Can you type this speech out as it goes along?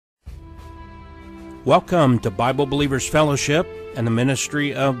Welcome to Bible Believers Fellowship and the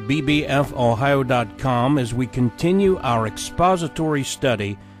ministry of bbfohio.com as we continue our expository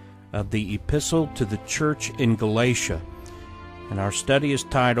study of the Epistle to the Church in Galatia. And our study is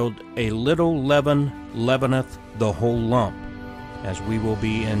titled, A Little Leaven Leaveneth the Whole Lump, as we will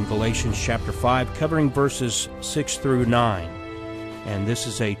be in Galatians chapter 5, covering verses 6 through 9. And this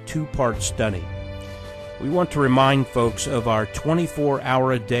is a two-part study. We want to remind folks of our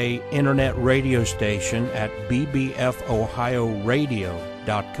 24-hour-a-day internet radio station at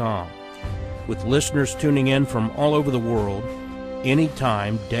bbfohioradio.com, with listeners tuning in from all over the world,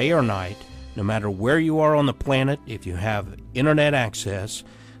 anytime, day or night, no matter where you are on the planet, if you have internet access,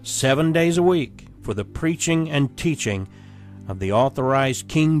 7 days a week for the preaching and teaching of the authorized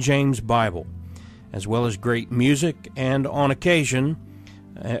King James Bible, as well as great music and, on occasion,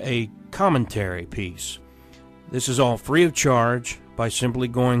 a commentary piece. This is all free of charge by simply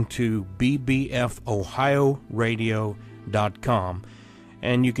going to bbfohioradio.com,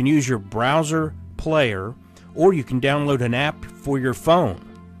 and you can use your browser player, or you can download an app for your phone.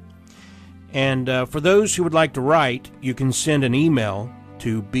 And for those who would like to write, you can send an email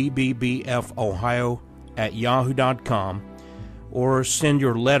to bbbfohio@yahoo.com, or send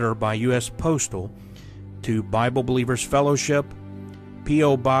your letter by U.S. Postal to Bible Believers Fellowship,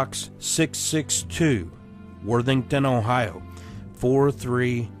 P.O. Box 662, Worthington, Ohio,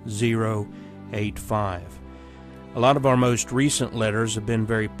 43085. A lot of our most recent letters have been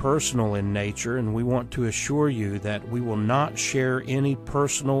very personal in nature, and we want to assure you that we will not share any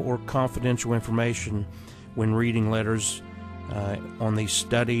personal or confidential information when reading letters on these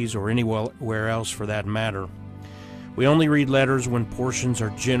studies or anywhere else for that matter. We only read letters when portions are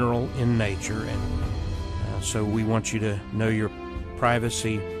general in nature, and so we want you to know your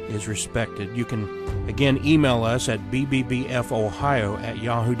privacy is respected. You can, again, email us at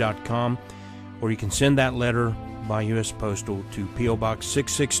bbbfohio@yahoo.com, or you can send that letter by U.S. Postal to P.O. Box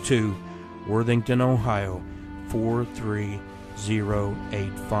 662, Worthington, Ohio,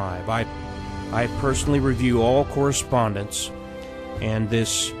 43085. I personally review all correspondence, and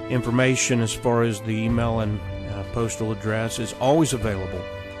this information as far as the email and postal address is always available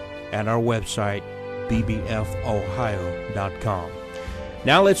at our website, bbfohio.com.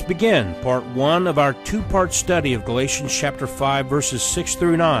 Now let's begin part one of our two-part study of Galatians chapter 5, verses 6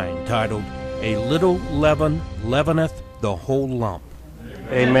 through 9, titled, A Little Leaven Leaveneth the Whole Lump.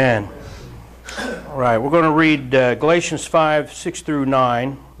 Amen. All right, we're going to read Galatians 5, 6 through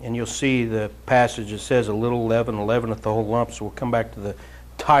 9, and you'll see the passage that says, A little leaven leaveneth the whole lump, so we'll come back to the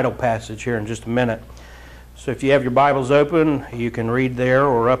title passage here in just a minute. So if you have your Bibles open, you can read there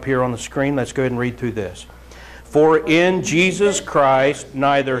or up here on the screen. Let's go ahead and read through this. For in Jesus Christ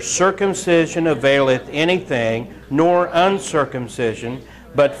neither circumcision availeth anything, nor uncircumcision,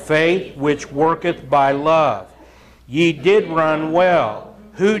 but faith which worketh by love. Ye did run well.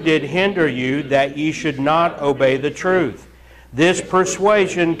 Who did hinder you that ye should not obey the truth? This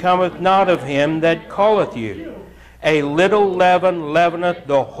persuasion cometh not of him that calleth you. A little leaven leaveneth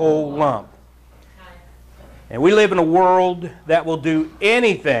the whole lump. And we live in a world that will do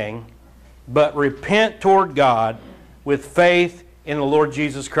anything but repent toward God with faith in the Lord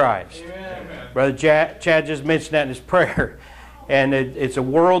Jesus Christ. Amen. Brother Chad just mentioned that in his prayer. And it's a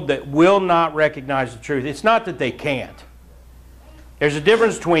world that will not recognize the truth. It's not that they can't. There's a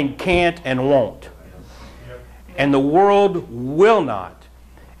difference between can't and won't. And the world will not.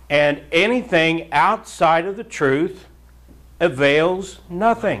 And anything outside of the truth avails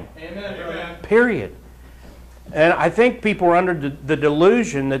nothing. Amen. Period. And I think people are under the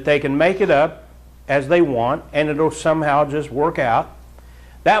delusion that they can make it up as they want and it'll somehow just work out.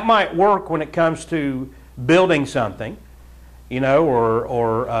 That might work when it comes to building something, you know,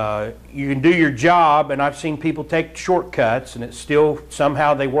 or you can do your job, and I've seen people take shortcuts and it's still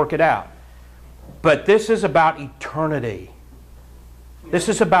somehow they work it out. But this is about eternity. This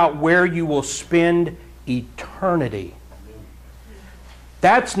is about where you will spend eternity.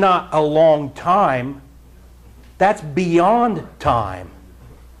 That's not a long time. That's beyond time.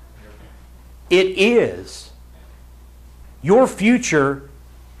 It is. Your future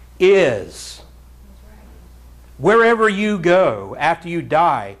is. Wherever you go after you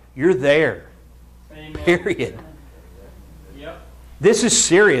die, you're there. Amen. Period. Yep. This is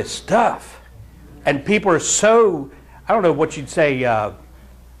serious stuff. And people are so, I don't know what you'd say,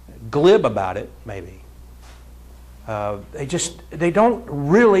 glib about it, maybe. They don't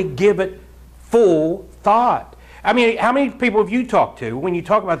really give it full thought. I mean, how many people have you talked to when you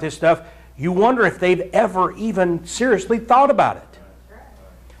talk about this stuff, you wonder if they've ever even seriously thought about it?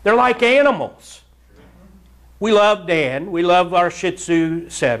 They're like animals. We love Dan. We love our Shih Tzu,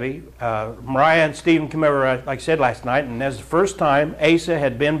 Sebi. Mariah and Stephen came over, like I said, last night, and that's the first time Asa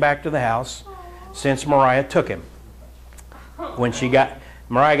had been back to the house since Mariah took him. When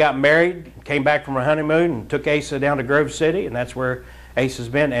Mariah got married, came back from her honeymoon, and took Asa down to Grove City, and that's where Asa's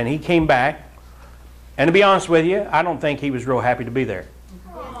been. And he came back, and to be honest with you, I don't think he was real happy to be there.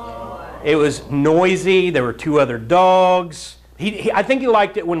 It was noisy. There were 2 other dogs. I think he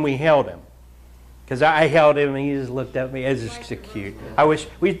liked it when we held him. Because I held him and he just looked at me. It was just so cute. I wish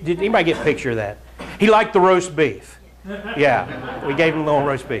did anybody get a picture of that? He liked the roast beef. Yeah, we gave him a little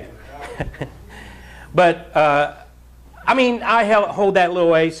roast beef. But I mean, I hold that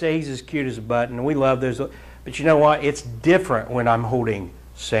little Asa. He's as cute as a button, and we love those. But you know what? It's different when I'm holding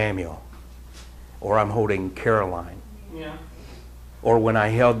Samuel, or I'm holding Caroline, or when I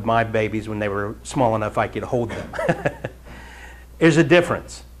held my babies when they were small enough I could hold them. There's a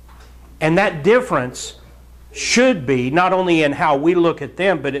difference. And that difference should be not only in how we look at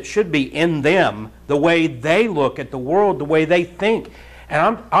them, but it should be in them, the way they look at the world, the way they think.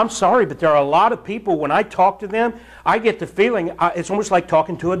 And I'm sorry, but there are a lot of people, when I talk to them, I get the feeling it's almost like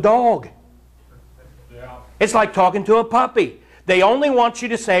talking to a dog. Yeah. It's like talking to a puppy. They only want you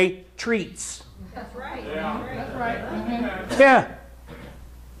to say treats. That's right. Yeah. That's right. Mm-hmm. Yeah.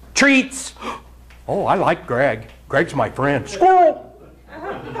 Treats. Oh, I like Greg. Greg's my friend. Squirrel.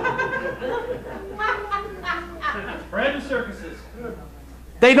 Friend of circuses.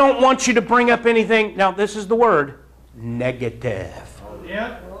 They don't want you to bring up anything. Now, this is the word, negative.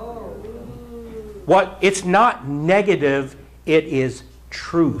 Yeah. What? It's not negative. It is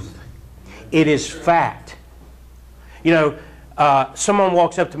truth. It is fact. You know, someone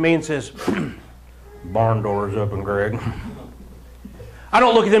walks up to me and says, barn door is open, Greg. I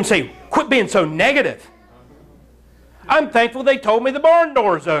don't look at them and say, quit being so negative. I'm thankful they told me the barn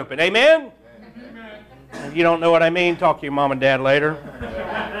door is open. Amen? If you don't know what I mean, talk to your mom and dad later.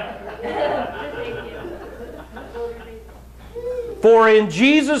 For in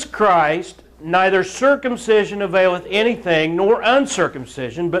Jesus Christ neither circumcision availeth anything, nor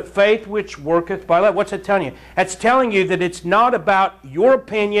uncircumcision, but faith which worketh by love. What's that telling you? That's telling you that it's not about your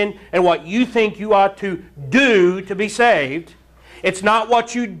opinion and what you think you ought to do to be saved. It's not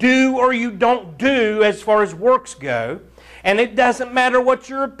what you do or you don't do as far as works go. And it doesn't matter what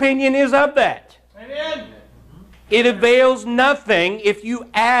your opinion is of that. Amen. It avails nothing if you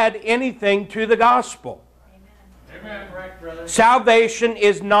add anything to the gospel. Amen. Right, brother. Salvation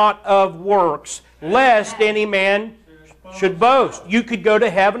is not of works, lest any man should boast. You could go to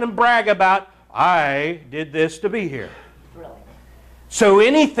heaven and brag about, I did this to be here. So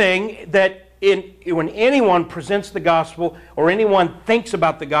anything that when anyone presents the gospel or anyone thinks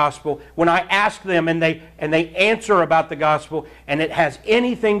about the gospel, when I ask them and they answer about the gospel and it has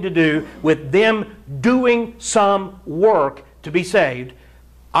anything to do with them doing some work to be saved,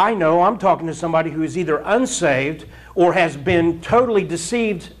 I know I'm talking to somebody who is either unsaved or has been totally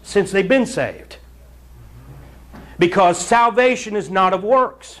deceived since they've been saved. Because salvation is not of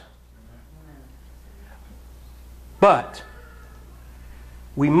works. But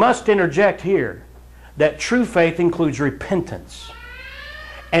we must interject here that true faith includes repentance.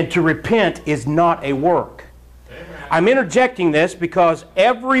 And to repent is not a work. I'm interjecting this because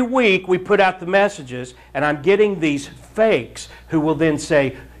every week we put out the messages and I'm getting these fakes who will then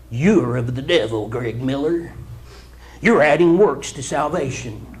say, you're of the devil, Greg Miller. You're adding works to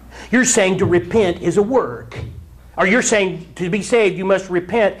salvation. You're saying to repent is a work. Or you're saying to be saved you must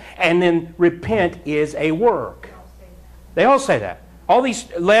repent, and then repent is a work. They all say that. All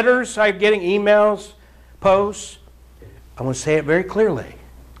these letters I'm getting, emails, posts, I want to say it very clearly.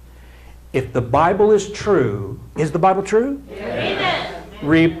 If the Bible is true, is the Bible true? Amen.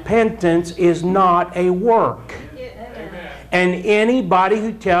 Repentance is not a work. Amen. And anybody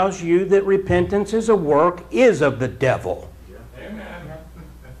who tells you that repentance is a work is of the devil. Amen.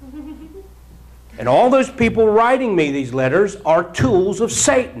 And all those people writing me these letters are tools of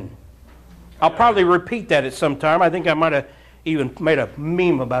Satan. I'll probably repeat that at some time. I think I might have even made a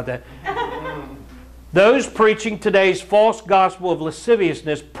meme about that. Those preaching today's false gospel of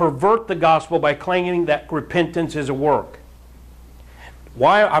lasciviousness pervert the gospel by claiming that repentance is a work.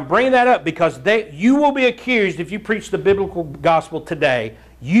 Why I'm bringing that up? Because you will be accused, if you preach the biblical gospel today,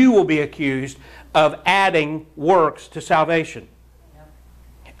 you will be accused of adding works to salvation.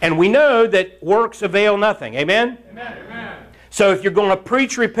 And we know that works avail nothing. Amen? Amen. Amen. So if you're going to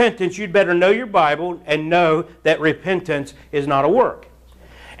preach repentance, you'd better know your Bible and know that repentance is not a work.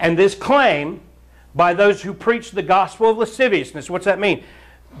 And this claim by those who preach the gospel of lasciviousness, what's that mean?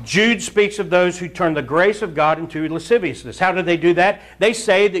 Jude speaks of those who turn the grace of God into lasciviousness. How do they do that? They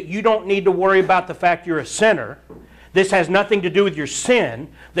say that you don't need to worry about the fact you're a sinner. This has nothing to do with your sin,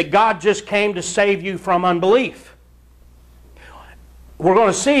 that God just came to save you from unbelief. We're going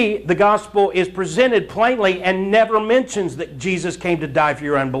to see the gospel is presented plainly and never mentions that Jesus came to die for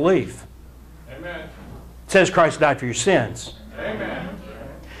your unbelief. Amen. It says Christ died for your sins. Amen.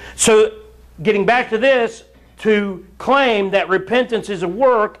 So, getting back to this, to claim that repentance is a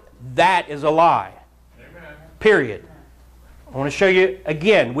work, that is a lie. Amen. Period. I want to show you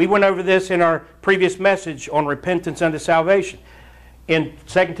again. We went over this in our previous message on repentance unto salvation. In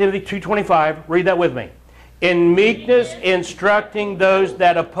 2 Timothy 2:25, read that with me. In meekness instructing those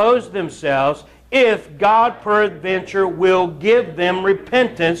that oppose themselves, if God peradventure will give them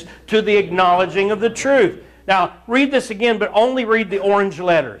repentance to the acknowledging of the truth. Now, read this again, but only read the orange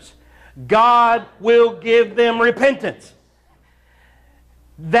letters. God will give them repentance.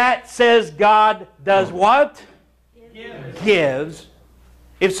 That says God does what? Gives.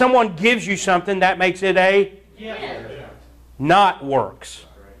 If someone gives you something, that makes it a not works.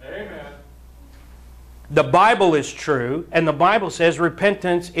 Amen. The Bible is true, and the Bible says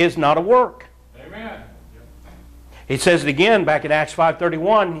repentance is not a work. Amen. It says it again back in Acts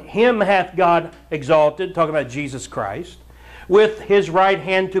 5:31, Him hath God exalted, talking about Jesus Christ, with His right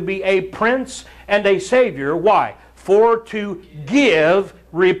hand to be a prince and a savior. Why? For to give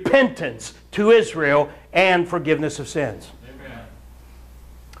repentance to Israel and forgiveness of sins. Amen.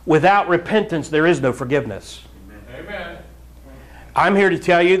 Without repentance, there is no forgiveness. Amen. I'm here to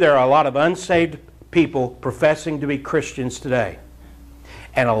tell you there are a lot of unsaved people professing to be Christians today.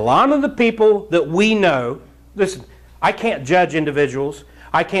 And a lot of the people that we know, listen, I can't judge individuals.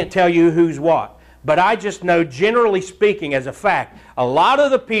 I can't tell you who's what. But I just know, generally speaking, as a fact, a lot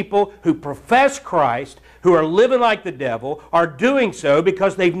of the people who profess Christ, who are living like the devil, are doing so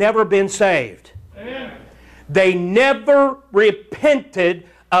because they've never been saved. Amen. They never repented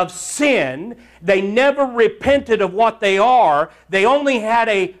of sin. They never repented of what they are. They only had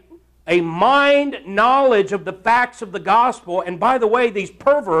a mind knowledge of the facts of the gospel. And by the way, these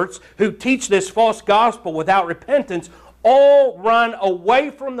perverts who teach this false gospel without repentance all run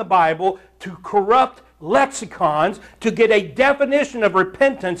away from the Bible to corrupt lexicons to get a definition of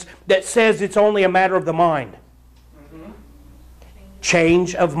repentance that says it's only a matter of the mind.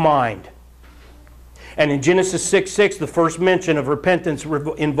 Change of mind. And in Genesis 6:6, the first mention of repentance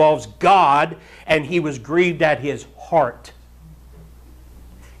involves God, and He was grieved at His heart.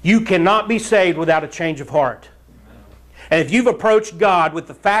 You cannot be saved without a change of heart. And if you've approached God with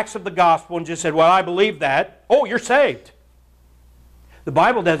the facts of the gospel and just said, well, I believe that, oh, you're saved. The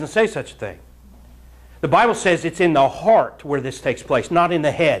Bible doesn't say such a thing. The Bible says it's in the heart where this takes place, not in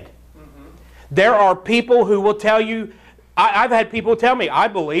the head. There are people who will tell you, I've had people tell me, I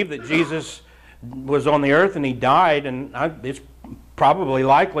believe that Jesus was on the earth and He died, and it's probably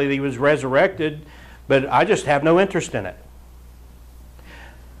likely that He was resurrected, but I just have no interest in it.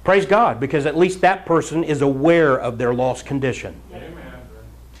 Praise God, because at least that person is aware of their lost condition. Amen.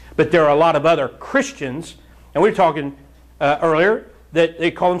 But there are a lot of other Christians, and we were talking earlier, that they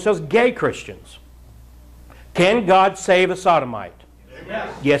call themselves gay Christians. Can God save a sodomite?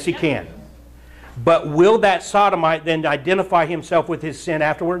 Amen. Yes, He can. But will that sodomite then identify himself with his sin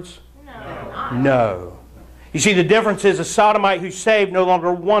afterwards? No. No. You see, the difference is a sodomite who's saved no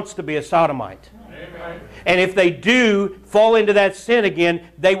longer wants to be a sodomite. Amen. And if they do fall into that sin again,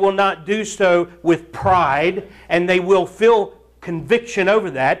 they will not do so with pride, and they will feel conviction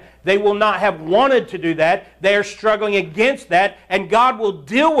over that. They will not have wanted to do that. They are struggling against that, and God will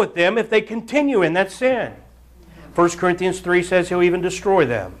deal with them if they continue in that sin. 1 Corinthians 3 says He'll even destroy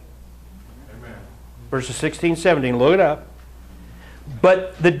them. Amen. Verses 16, 17, look it up.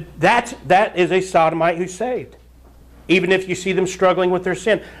 But that is a sodomite who's saved. Even if you see them struggling with their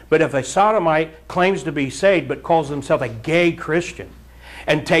sin. But if a sodomite claims to be saved but calls himself a gay Christian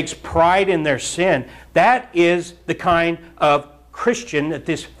and takes pride in their sin, that is the kind of Christian that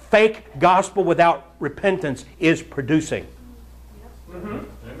this fake gospel without repentance is producing.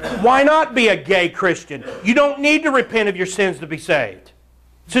 Why not be a gay Christian? You don't need to repent of your sins to be saved.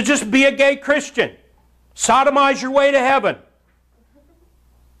 So just be a gay Christian. Sodomize your way to heaven.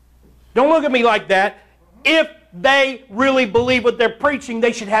 Don't look at me like that. If they really believe what they're preaching,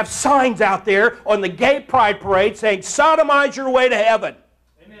 they should have signs out there on the gay pride parade saying, sodomize your way to heaven.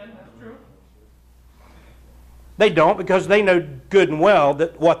 Amen. That's true. They don't, because they know good and well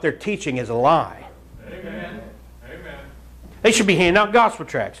that what they're teaching is a lie. Amen. Amen. They should be handing out gospel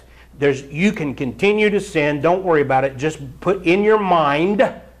tracts. You can continue to sin. Don't worry about it. Just put in your mind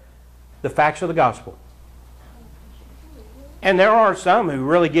the facts of the gospel. And there are some who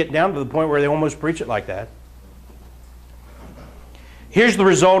really get down to the point where they almost preach it like that. Here's the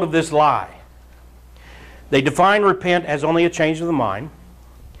result of this lie. They define repent as only a change of the mind.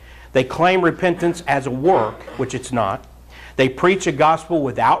 They claim repentance as a work, which it's not. They preach a gospel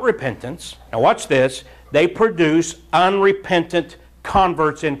without repentance. Now watch this. They produce unrepentant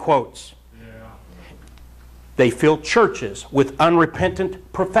converts, in quotes. Yeah. They fill churches with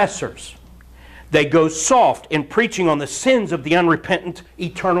unrepentant professors. They go soft in preaching on the sins of the unrepentant,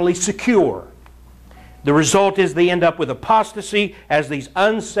 eternally secure. The result is they end up with apostasy as these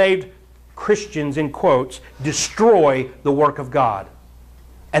unsaved Christians, in quotes, destroy the work of God.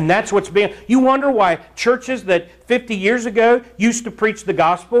 And that's what's being... You wonder why churches that 50 years ago used to preach the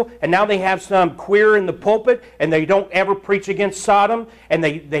gospel, and now they have some queer in the pulpit, and they don't ever preach against Sodom, and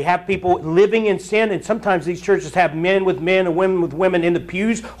they have people living in sin, and sometimes these churches have men with men and women with women in the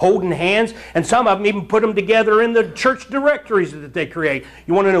pews holding hands, and some of them even put them together in the church directories that they create.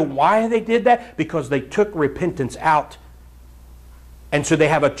 You want to know why they did that? Because they took repentance out. And so they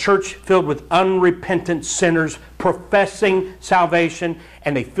have a church filled with unrepentant sinners professing salvation,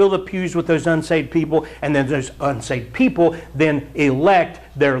 and they fill the pews with those unsaved people, and then those unsaved people then elect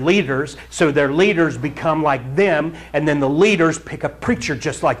their leaders, so their leaders become like them, and then the leaders pick a preacher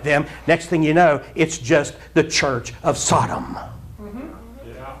just like them. Next thing you know, it's just the church of Sodom.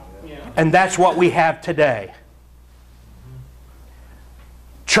 And that's what we have today.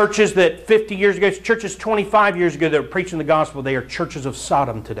 Churches that 50 years ago, churches 25 years ago that were preaching the gospel, they are churches of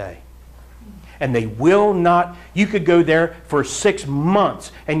Sodom today. And they will not, you could go there for 6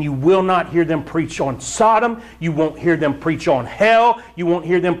 months and you will not hear them preach on Sodom. You won't hear them preach on hell. You won't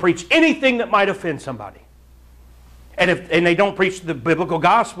hear them preach anything that might offend somebody. And they don't preach the biblical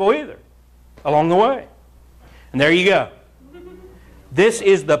gospel either along the way. And there you go. This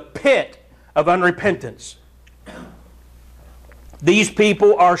is the pit of unrepentance. These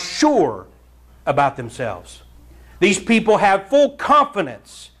people are sure about themselves. These people have full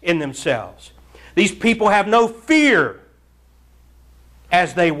confidence in themselves. These people have no fear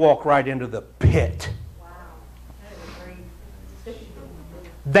as they walk right into the pit.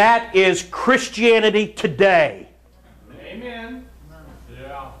 That is Christianity today. Amen.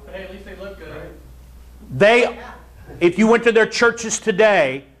 Yeah. But hey, at least they look good. If you went to their churches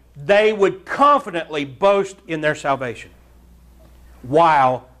today, they would confidently boast in their salvation,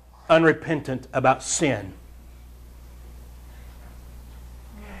 while unrepentant about sin.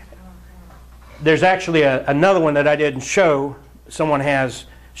 There's actually another one that I didn't show. Someone has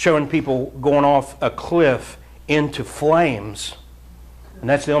showing people going off a cliff into flames. And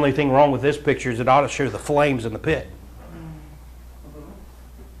that's the only thing wrong with this picture, is it ought to show the flames in the pit.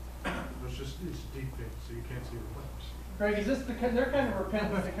 It's deep thing, so you can't see the flames. Craig, is this their kind of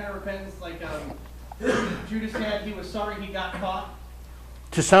repentance, the kind of repentance like Judas had? He was sorry he got caught.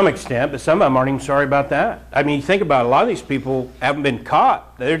 To some extent, but some of them aren't even sorry about that. I mean, you think about it, a lot of these people haven't been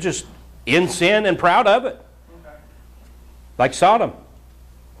caught. They're just in sin and proud of it. Okay. Like Sodom.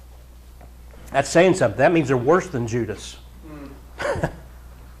 That's saying something. That means they're worse than Judas.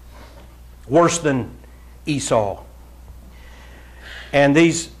 Worse than Esau. And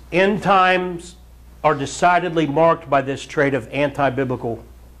these end times are decidedly marked by this trait of anti-biblical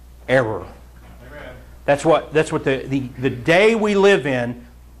error. That's what the day we live in,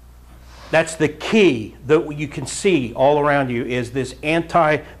 that's the key that you can see all around you, is this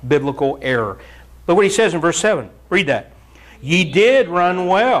anti-biblical error. But what he says in verse 7, read that. Ye did run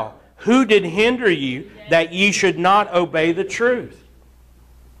well. Who did hinder you that ye should not obey the truth?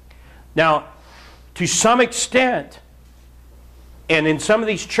 Now, to some extent, and in some of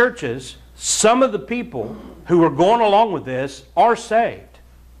these churches, some of the people who are going along with this are saved.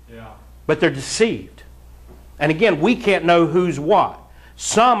 Yeah. But they're deceived. And again, we can't know who's what.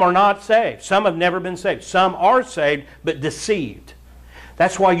 Some are not saved. Some have never been saved. Some are saved, but deceived.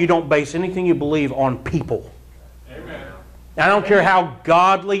 That's why you don't base anything you believe on people. Amen. I don't care how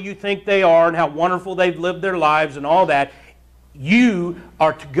godly you think they are and how wonderful they've lived their lives and all that. You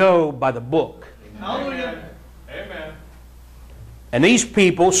are to go by the book. Hallelujah. Amen. And these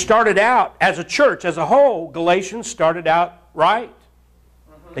people started out as a church, as a whole. Galatians started out right.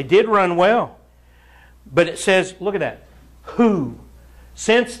 They did run well. But it says, look at that. Who?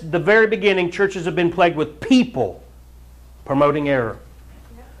 Since the very beginning, churches have been plagued with people promoting error.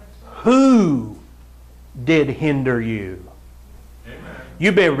 Who did hinder you? Amen.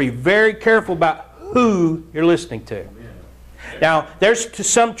 You better be very careful about who you're listening to. Now, there's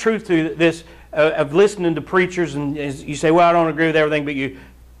some truth to this of listening to preachers, and you say, well, I don't agree with everything, but you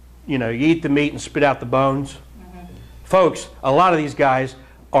eat the meat and spit out the bones. Folks, a lot of these guys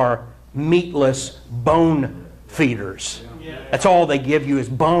are meatless, bone feeders. Yeah. That's all they give you is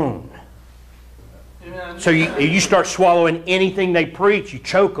bone. Amen. So you start swallowing anything they preach, you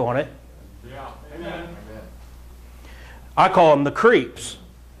choke on it. Yeah. Amen. I call them the creeps.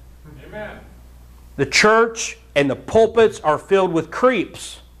 Amen. The church and the pulpits are filled with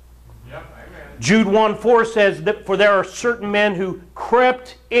creeps. Yep. Amen. Jude 1:4 says that for there are certain men who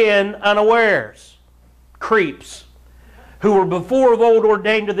crept in unawares, creeps, who were before of old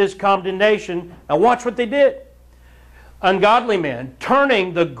ordained to this condemnation. Now watch what they did. Ungodly men,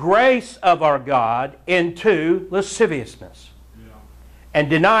 turning the grace of our God into lasciviousness, Yeah. and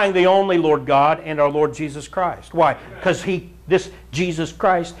denying the only Lord God and our Lord Jesus Christ. Why? Because this Jesus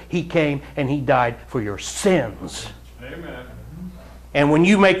Christ, He came and He died for your sins. Amen. And when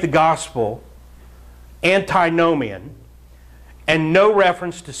you make the gospel antinomian, and no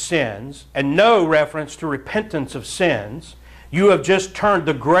reference to sins, and no reference to repentance of sins, you have just turned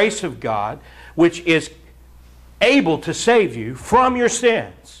the grace of God, which is able to save you from your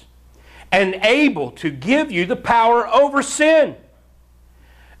sins, and able to give you the power over sin.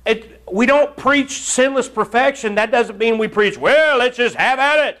 We don't preach sinless perfection. That doesn't mean we preach, well, let's just have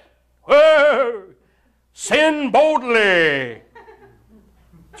at it. Whoa! Sin boldly.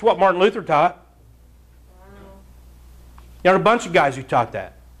 That's what Martin Luther taught. There are a bunch of guys who taught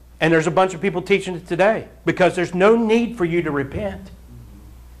that. And there's a bunch of people teaching it today. Because there's no need for you to repent.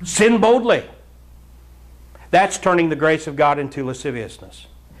 Sin boldly. That's turning the grace of God into lasciviousness.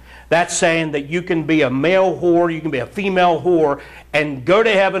 That's saying that you can be a male whore, you can be a female whore, and go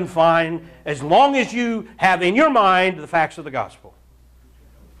to heaven fine as long as you have in your mind the facts of the gospel.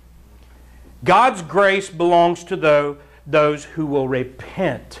 God's grace belongs to those who will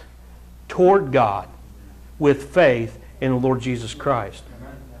repent toward God with faith in the Lord Jesus Christ.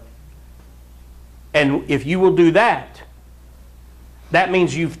 And if you will do that, that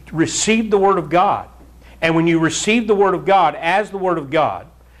means you've received the Word of God. And when you receive the Word of God as the Word of God,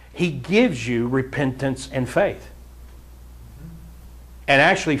 He gives you repentance and faith. And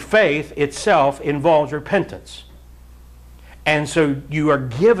actually, faith itself involves repentance. And so you are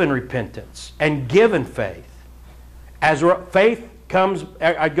given repentance and given faith. As faith comes,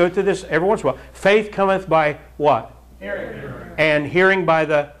 I go through this every once in a while. Faith cometh by what? Hearing. And hearing by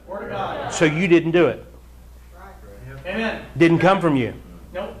the Word of God. So you didn't do it. Amen. Didn't come from you.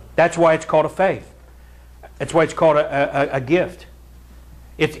 Nope. That's why it's called a faith. That's why it's called a gift.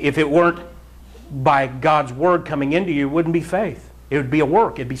 If it weren't by God's Word coming into you, it wouldn't be faith. It would be a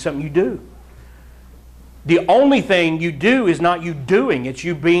work. It'd be something you do. The only thing you do is not you doing. It's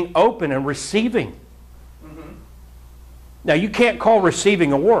you being open and receiving. Mm-hmm. Now, you can't call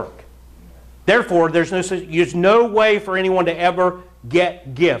receiving a work. Therefore, there's no way for anyone to ever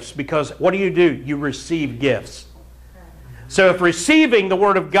get gifts. Because what do? You receive gifts. So if receiving the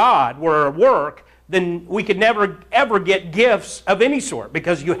Word of God were a work, then we could never ever get gifts of any sort.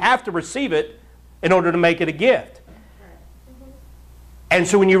 Because you have to receive it in order to make it a gift. And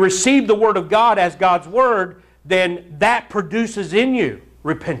so when you receive the Word of God as God's Word, then that produces in you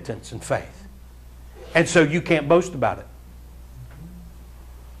repentance and faith. And so you can't boast about it.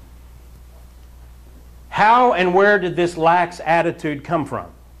 How and where did this lax attitude come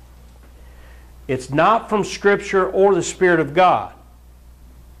from? It's not from Scripture or the Spirit of God.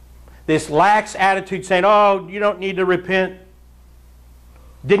 This lax attitude saying, oh, you don't need to repent,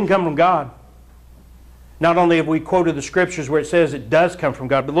 didn't come from God. Not only have we quoted the Scriptures where it says it does come from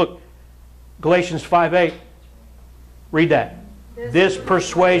God, but look, Galatians 5:8. Read that. This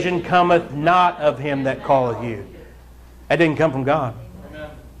persuasion cometh not of him that calleth you. That didn't come from God.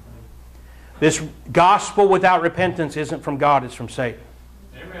 Amen. This gospel without repentance isn't from God, it's from Satan.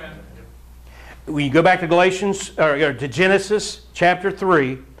 Amen. When you go back to to Genesis chapter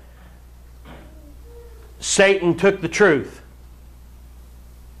 3, Satan took the truth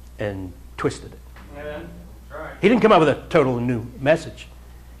and twisted it. Amen. That's right. He didn't come up with a total new message.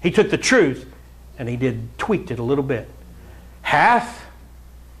 He took the truth and he tweaked it a little bit. Hath,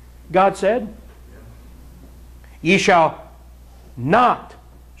 God said, ye shall not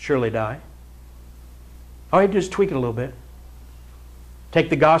surely die. All you do is tweak it a little bit. Take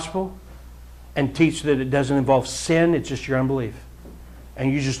the gospel and teach that it doesn't involve sin, it's just your unbelief.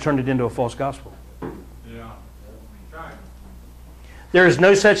 And you just turned it into a false gospel. Yeah. That's right. There is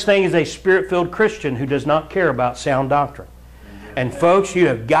no such thing as a Spirit-filled Christian who does not care about sound doctrine. And folks, you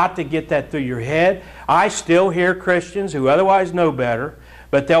have got to get that through your head. I still hear Christians who otherwise know better,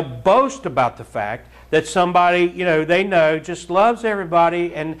 but they'll boast about the fact that somebody, they know just loves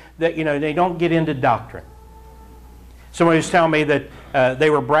everybody and that, they don't get into doctrine. Somebody was telling me that they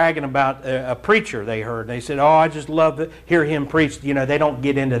were bragging about a preacher they heard. They said, oh, I just love to hear him preach. They don't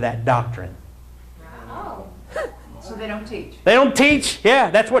get into that doctrine. Oh. So they don't teach. They don't teach. Yeah,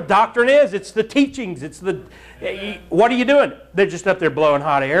 that's what doctrine is. It's the teachings. It's the... What are you doing? They're just up there blowing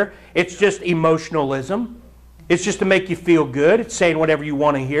hot air. It's just emotionalism. It's just to make you feel good. It's saying whatever you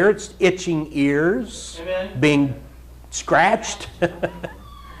want to hear. It's itching ears. Amen. Being scratched.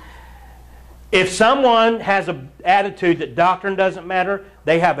 If someone has an attitude that doctrine doesn't matter,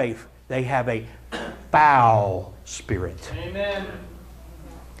 they have a foul spirit. Amen.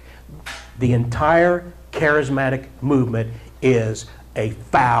 The entire charismatic movement is a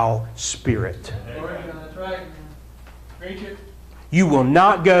foul spirit. That's right. Preach it. You will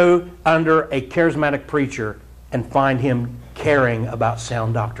not go under a charismatic preacher and find him caring about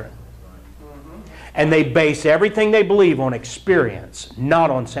sound doctrine. And they base everything they believe on experience, not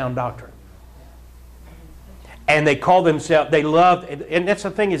on sound doctrine. And they call themselves, they love, and that's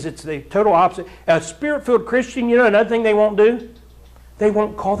the thing, is it's the total opposite. A Spirit-filled Christian, you know another thing they won't do? They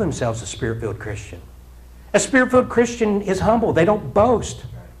won't call themselves a Spirit-filled Christian. A Spirit-filled Christian is humble. They don't boast.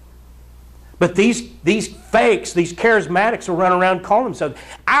 But these fakes, these charismatics will run around and call themselves,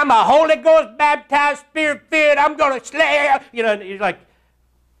 I'm a Holy Ghost baptized, Spirit-filled, I'm going to slay. You know, you're like,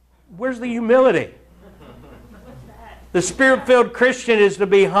 where's the humility? The Spirit-filled Christian is to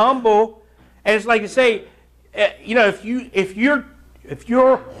be humble. And it's like you say, you know, if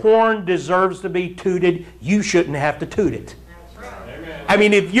your horn deserves to be tooted, you shouldn't have to toot it. Amen. I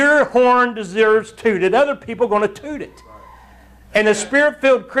mean, if your horn deserves tooted, other people are going to toot it. And a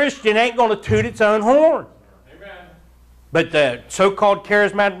Spirit-filled Christian ain't going to toot its own horn. Amen. But the so-called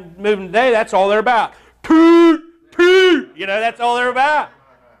charismatic movement today, that's all they're about. Toot, toot. You know, that's all they're about.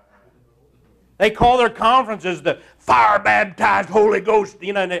 They call their conferences the fire-baptized Holy Ghost.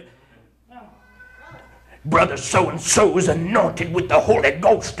 You know, Brother so-and-so is anointed with the Holy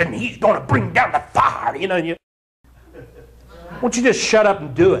Ghost and he's going to bring down the fire. You know, why don't you just shut up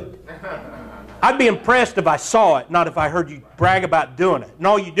and do it? I'd be impressed if I saw it, not if I heard you brag about doing it. And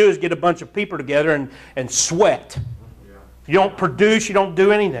all you do is get a bunch of people together and sweat. If you don't produce, you don't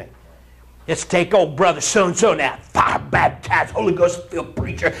do anything. Let's take old brother so-and-so now, fire-baptized, Holy Ghost-filled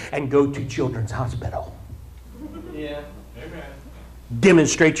preacher, and go to Children's Hospital. Yeah. Amen.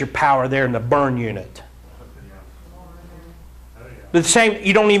 Demonstrate your power there in the burn unit. But the same,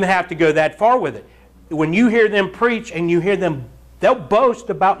 you don't even have to go that far with it. When you hear them preach and you hear them, they'll boast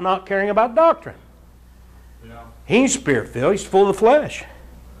about not caring about doctrine. Yeah. He ain't Spirit-filled, he's full of the flesh.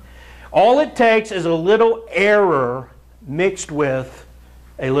 All it takes is a little error mixed with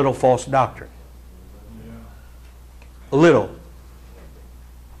a little false doctrine. Yeah. A little.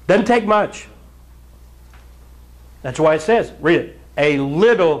 Doesn't take much. That's why it says, read it, a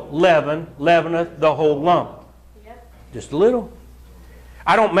little leaven leaveneth the whole lump. Yep. Just a little.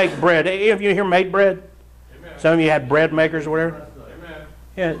 I don't make bread. Any of you here made bread? Amen. Some of you had bread makers or whatever? Amen.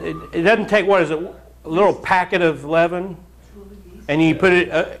 Yeah, it doesn't take, what is it, a little packet of leaven, and you put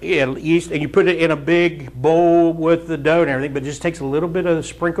it, yeast, and you put it in a big bowl with the dough and everything, but it just takes a little bit of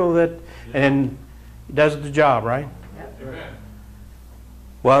sprinkle of that, and it does the job, right? Amen.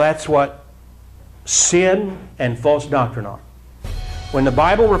 Well, that's what sin and false doctrine are. When the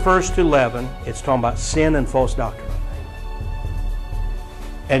Bible refers to leaven, it's talking about sin and false doctrine.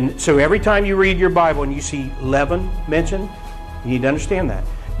 And so every time you read your Bible and you see leaven mentioned, you need to understand that.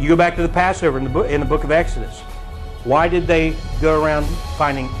 You go back to the Passover in the book of Exodus. Why did they go around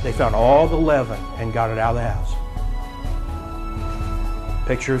they found all the leaven and got it out of the house?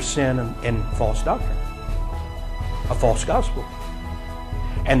 Picture of sin and false doctrine. A false gospel.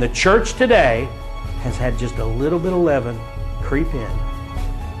 And the church today has had just a little bit of leaven creep in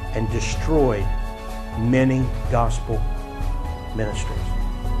and destroyed many gospel ministries.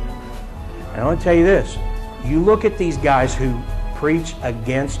 And I want to tell you this. You look at these guys who preach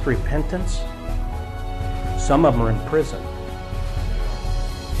against repentance, some of them are in prison.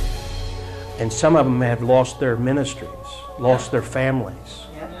 And some of them have lost their ministries, lost their families.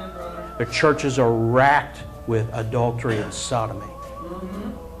 Their churches are racked with adultery and sodomy.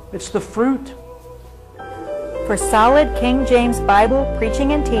 It's the fruit. For solid King James Bible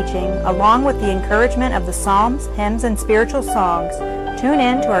preaching and teaching, along with the encouragement of the Psalms, hymns, and spiritual songs, tune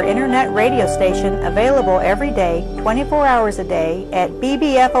in to our internet radio station, available every day, 24 hours a day, at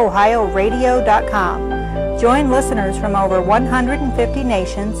bbfohioradio.com. Join listeners from over 150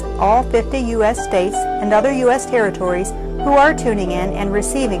 nations, all 50 U.S. states, and other U.S. territories who are tuning in and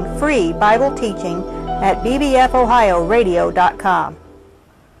receiving free Bible teaching at bbfohioradio.com.